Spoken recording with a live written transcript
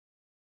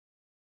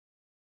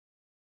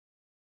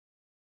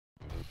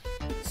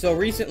So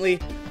recently,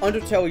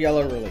 Undertale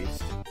Yellow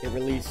released. It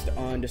released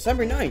on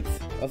December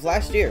 9th of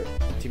last year,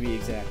 to be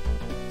exact.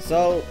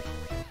 So,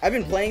 I've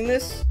been playing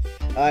this.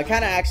 I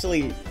kind of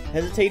actually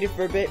hesitated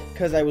for a bit,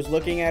 because I was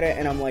looking at it,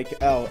 and I'm like,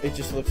 oh, it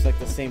just looks like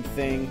the same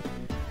thing.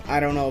 I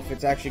don't know if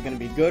it's actually going to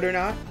be good or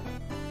not.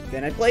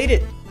 Then I played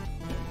it.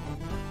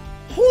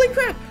 Holy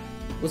crap!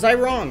 Was I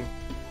wrong?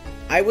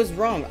 I was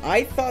wrong.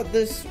 I thought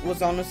this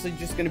was honestly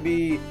just going to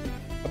be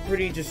a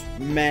pretty just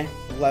meh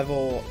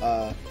level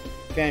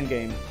fan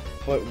game.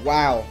 But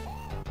wow.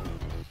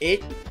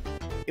 It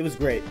was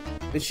great.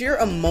 The sheer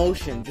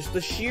emotion, just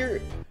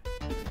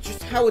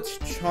how it's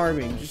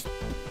charming, just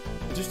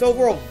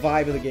overall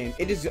vibe of the game.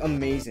 It is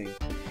amazing.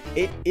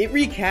 It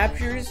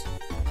recaptures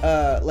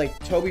like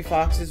Toby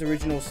Fox's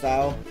original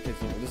style,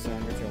 because you know, this is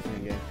an Undertale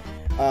fan game,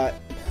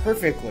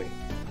 perfectly.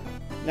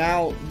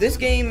 Now, this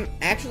game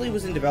actually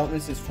was in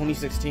development since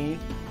 2016,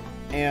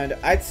 and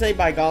I'd say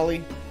by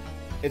golly,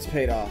 it's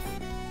paid off.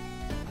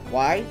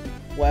 Why?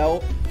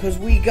 Well, because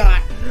we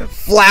got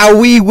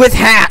Flowey with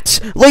hats!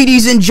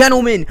 Ladies and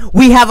gentlemen,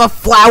 we have a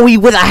Flowey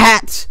with a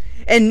hat!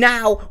 And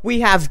now,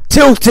 we have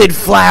Tilted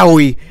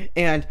Flowey!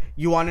 And,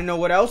 you wanna know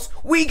what else?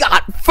 We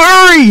got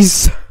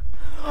furries!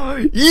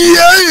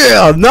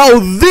 Yeah! Now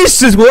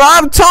this is what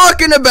I'm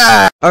talking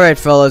about! Alright,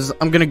 fellas,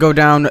 I'm gonna go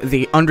down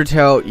the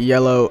Undertale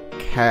Yellow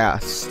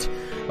cast.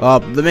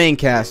 The main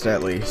cast,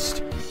 at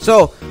least.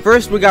 So,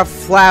 first we got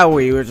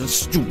Flowey, which is a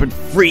stupid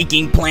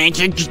freaking plant.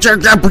 Next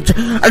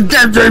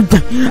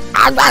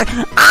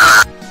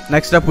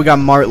up, we got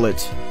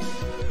Martlet.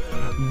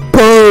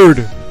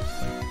 Bird!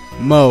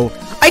 Mo.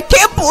 I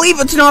can't believe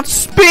it's not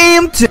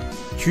spammed!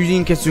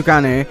 Chujin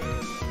Ketsukane.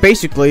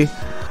 Basically,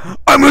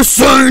 I'm a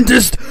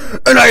scientist,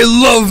 and I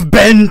love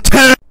Ben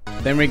 10!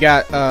 Then we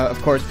got, of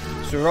course,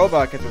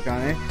 Suroba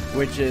Ketsukane,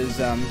 which is,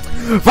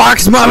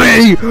 Fox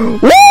Mummy!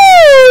 Woo!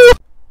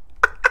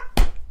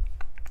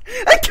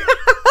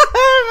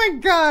 Oh my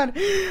god!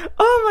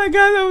 Oh my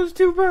god, that was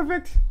too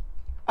perfect!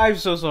 I'm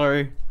so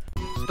sorry.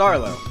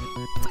 Starlo.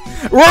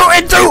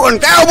 Rootin' tootin',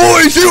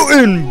 cowboy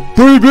shootin',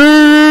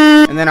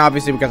 baby! And then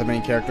obviously we got the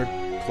main character,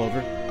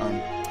 Clover.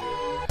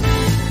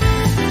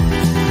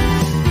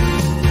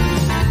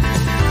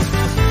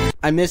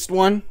 I missed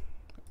one.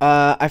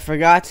 I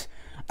forgot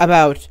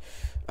about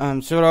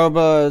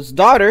Suroba's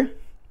daughter,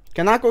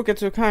 Kanako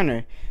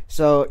Ketsukane.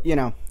 So, you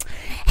know.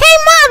 Hey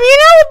mom, you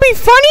know what'd be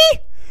funny?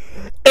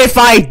 If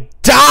I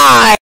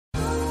die!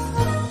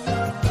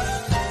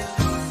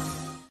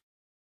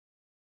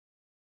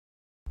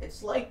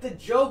 It's like the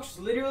jokes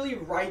literally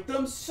write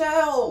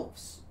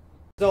themselves!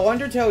 So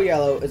Undertale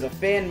Yellow is a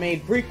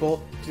fan-made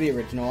prequel to the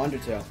original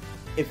Undertale.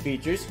 It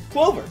features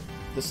Clover,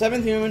 the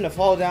 7th human to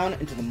fall down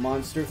into the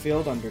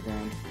monster-filled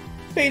underground.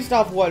 Based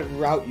off what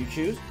route you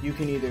choose, you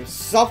can either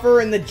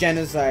suffer in the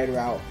genocide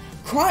route,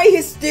 cry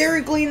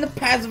hysterically in the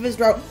pacifist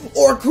route,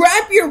 or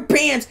crap your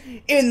pants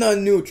in the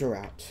neutral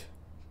route.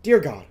 Dear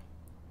God.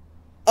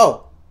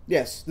 Oh,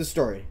 yes, the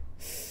story.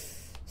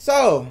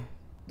 So,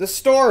 the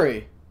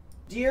story.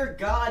 Dear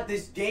God,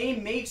 this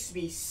game makes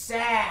me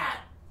sad.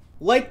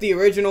 Like the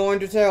original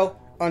Undertale,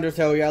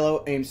 Undertale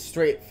Yellow aims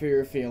straight for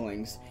your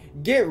feelings.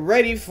 Get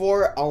ready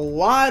for a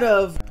lot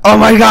of oh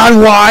my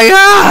god,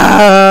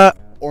 why?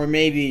 Or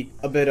maybe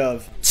a bit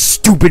of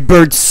stupid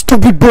bird,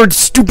 stupid bird,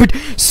 stupid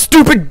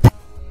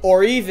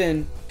or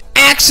even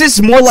axis,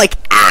 more like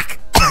ack.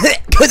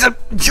 Cause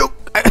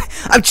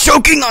I'm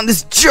choking on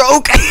this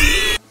joke.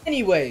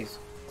 Anyways,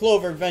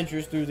 Clover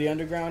ventures through the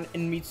underground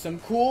and meets some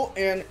cool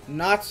and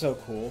not so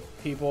cool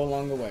people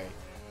along the way.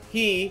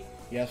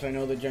 Yes, I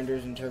know the gender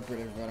is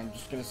interpretive, but I'm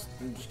just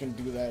gonna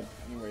do that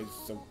anyways,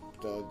 so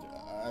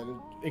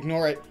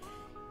ignore it.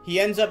 He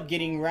ends up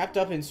getting wrapped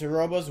up in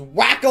Suroba's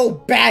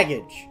wacko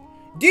baggage.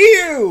 Do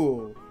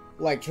you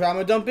like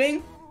trauma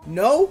dumping?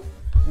 No?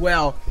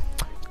 Well,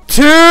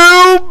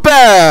 too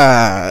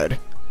bad.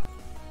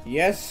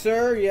 Yes,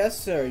 sir,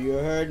 you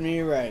heard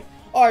me right.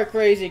 Our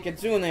crazy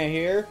Kitsune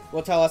here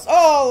will tell us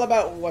all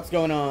about what's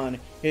going on.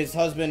 Her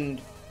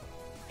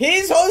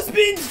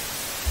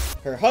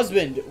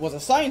husband was a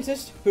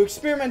scientist who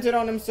experimented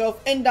on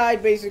himself and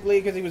died basically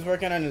because he was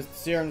working on his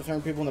serum to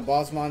turn people into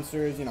boss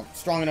monsters, you know,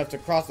 strong enough to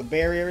cross the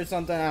barrier or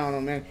something. I don't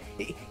know, man.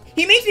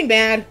 He makes me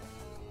mad.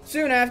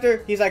 Soon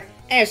after, he's like,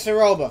 hey,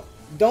 Suroba,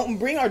 don't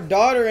bring our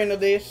daughter into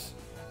this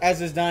as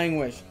his dying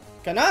wish.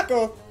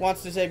 Kanako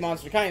wants to save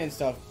monster kind and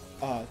stuff.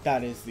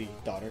 That is the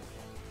daughter.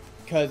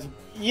 Because,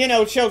 you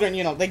know, children,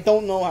 you know, they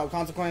don't know how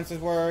consequences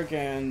work,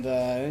 and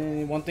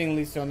one thing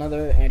leads to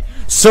another, and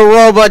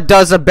Suroba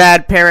does a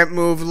bad parent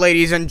move,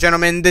 ladies and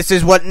gentlemen. This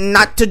is what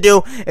not to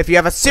do. If you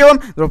have a serum,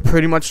 it'll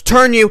pretty much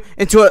turn you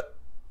into a...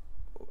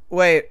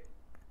 Wait.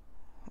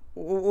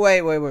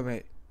 What?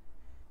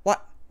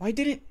 Why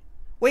didn't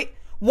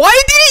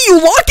you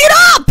lock it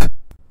up?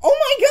 Oh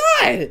my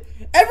god!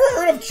 Ever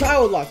heard of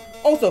child lock?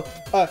 Also,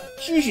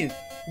 Shushin,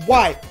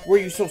 why were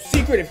you so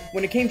secretive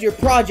when it came to your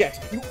projects?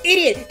 You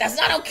idiot! That's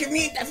not how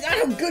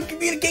good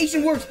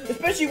communication works,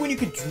 especially when you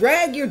could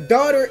drag your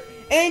daughter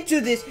into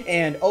this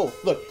and oh,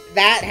 look,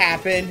 that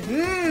happened.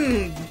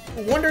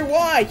 wonder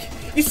why.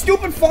 You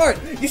stupid fart.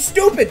 You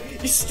stupid.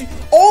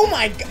 Oh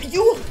my god.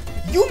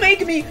 You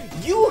make me.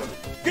 You're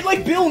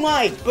like Bill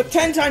Nye, but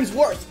 10 times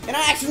worse. And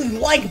I actually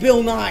like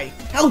Bill Nye.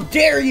 How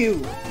dare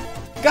you?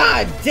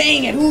 God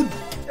dang it. Who?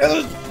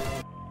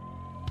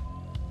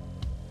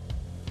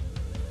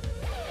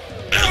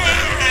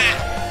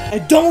 I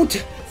don't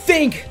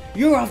think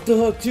you're off the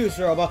hook too,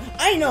 Saroba.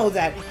 I know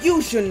that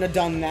you shouldn't have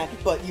done that,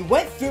 but you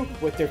went through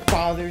with their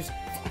fathers.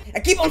 I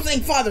keep on saying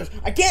fathers.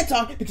 I can't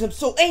talk because I'm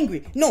so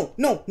angry. No.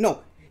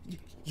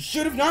 You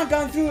should have not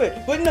gone through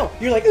it, but no.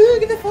 You're like,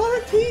 look at the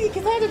father key.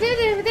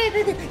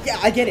 Yeah,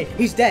 I get it.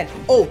 He's dead.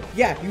 Oh,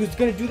 yeah, he was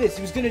gonna do this.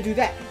 He was gonna do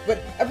that.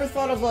 But ever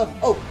thought of,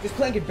 oh, this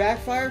plan could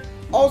backfire?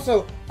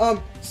 Also,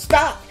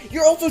 stop.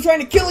 You're also trying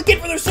to kill a kid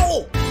for their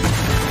soul.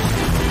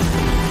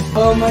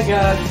 Oh my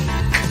god.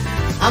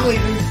 I'm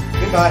leaving.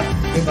 Goodbye.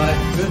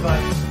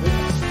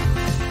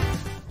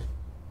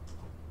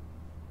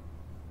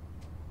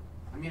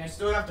 I mean, I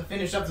still have to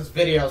finish up this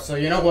video, so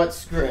you know what?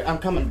 Screw it. I'm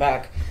coming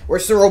back. We're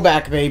Cyril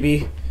back,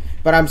 baby.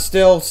 But I'm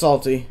still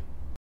salty.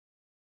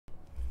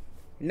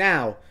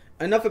 Now,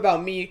 enough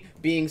about me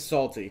being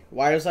salty.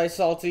 Why was I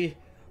salty?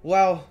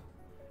 Well,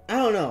 I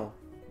don't know.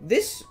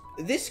 This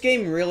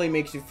game really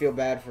makes you feel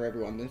bad for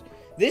everyone.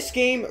 This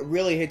game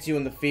really hits you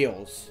in the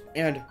feels.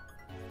 And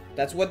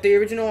that's what the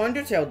original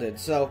Undertale did,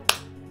 so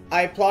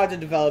I applaud the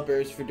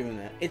developers for doing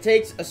that. It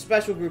takes a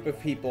special group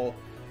of people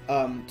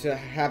to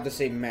have the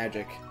same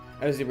magic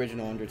as the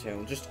original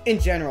Undertale. Just, in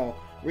general,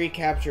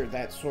 recapture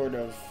that sort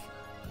of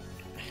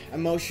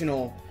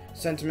emotional,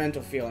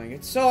 sentimental feeling.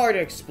 It's so hard to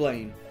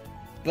explain.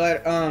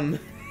 But,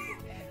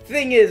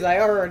 thing is, I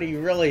already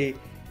really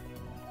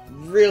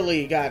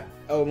got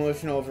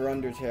emotional over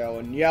Undertale,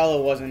 and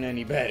Yellow wasn't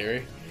any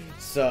better.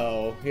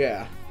 So,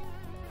 yeah.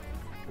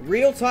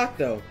 Real talk,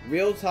 though.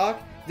 Real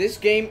talk. This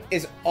game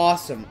is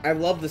awesome. I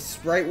love the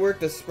sprite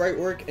work. The sprite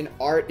work and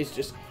art is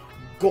just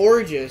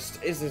gorgeous.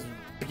 It's just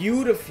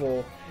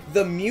beautiful.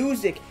 The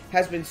music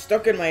has been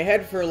stuck in my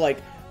head for like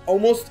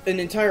almost an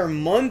entire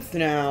month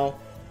now.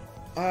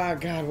 Ah,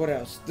 God, what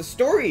else? The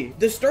story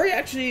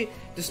actually,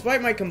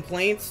 despite my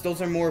complaints,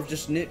 those are more of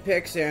just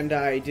nitpicks, and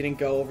I didn't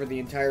go over the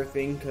entire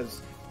thing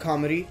because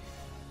comedy.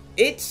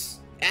 It's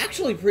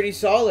actually pretty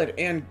solid,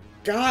 and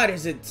God,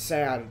 is it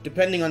sad,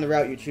 depending on the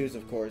route you choose,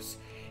 of course,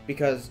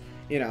 because,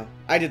 you know,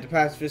 I did the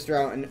pacifist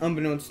route, and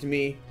unbeknownst to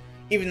me,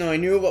 even though I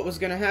knew what was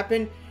gonna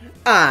happen,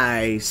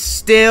 I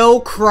still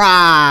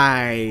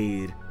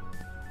cried.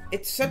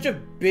 It's such a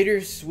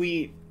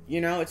bittersweet,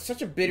 you know, it's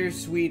such a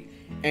bittersweet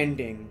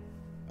ending,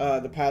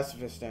 the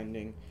pacifist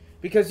ending,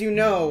 because, you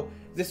know,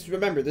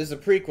 remember, this is a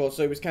prequel,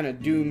 so he was kind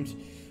of doomed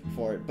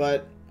for it,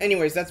 but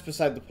anyways, that's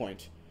beside the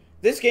point.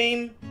 This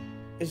game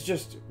is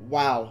just,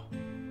 wow.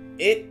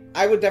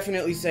 I would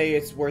definitely say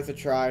it's worth a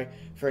try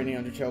for any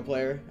Undertale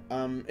player.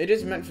 It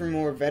is meant for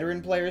more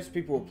veteran players,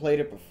 people who played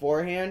it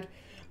beforehand,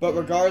 but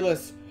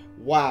regardless,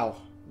 wow.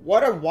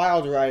 What a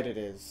wild ride it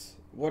is.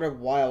 What a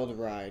wild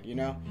ride, you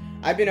know?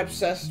 I've been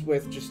obsessed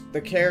with just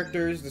the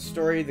characters, the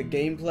story, the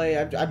gameplay.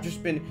 I've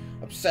just been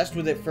obsessed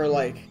with it for,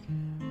 like,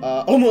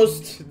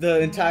 almost the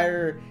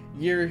entire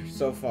year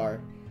so far.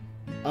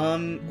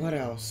 What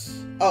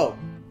else? Oh,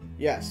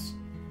 yes.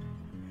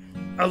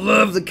 I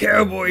love the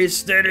cowboy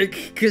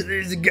aesthetic, because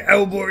there's a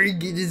cowboy,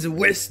 it is a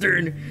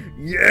western,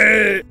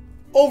 yeah!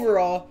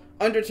 Overall,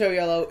 Undertale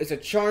Yellow is a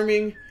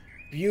charming,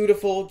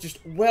 beautiful, just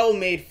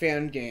well-made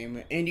fan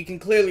game, and you can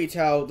clearly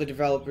tell the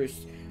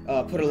developers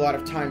put a lot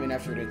of time and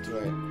effort into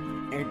it.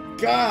 And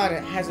God,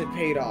 has it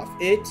paid off.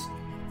 It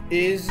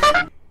is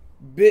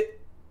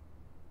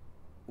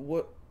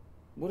What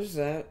is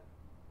that?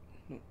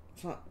 No,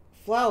 it's not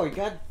Flowey,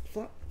 God,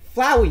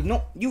 Flowey,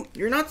 no,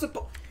 you're not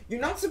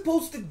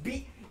supposed to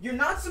be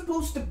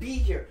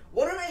here.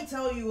 What did I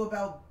tell you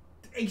about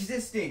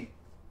existing?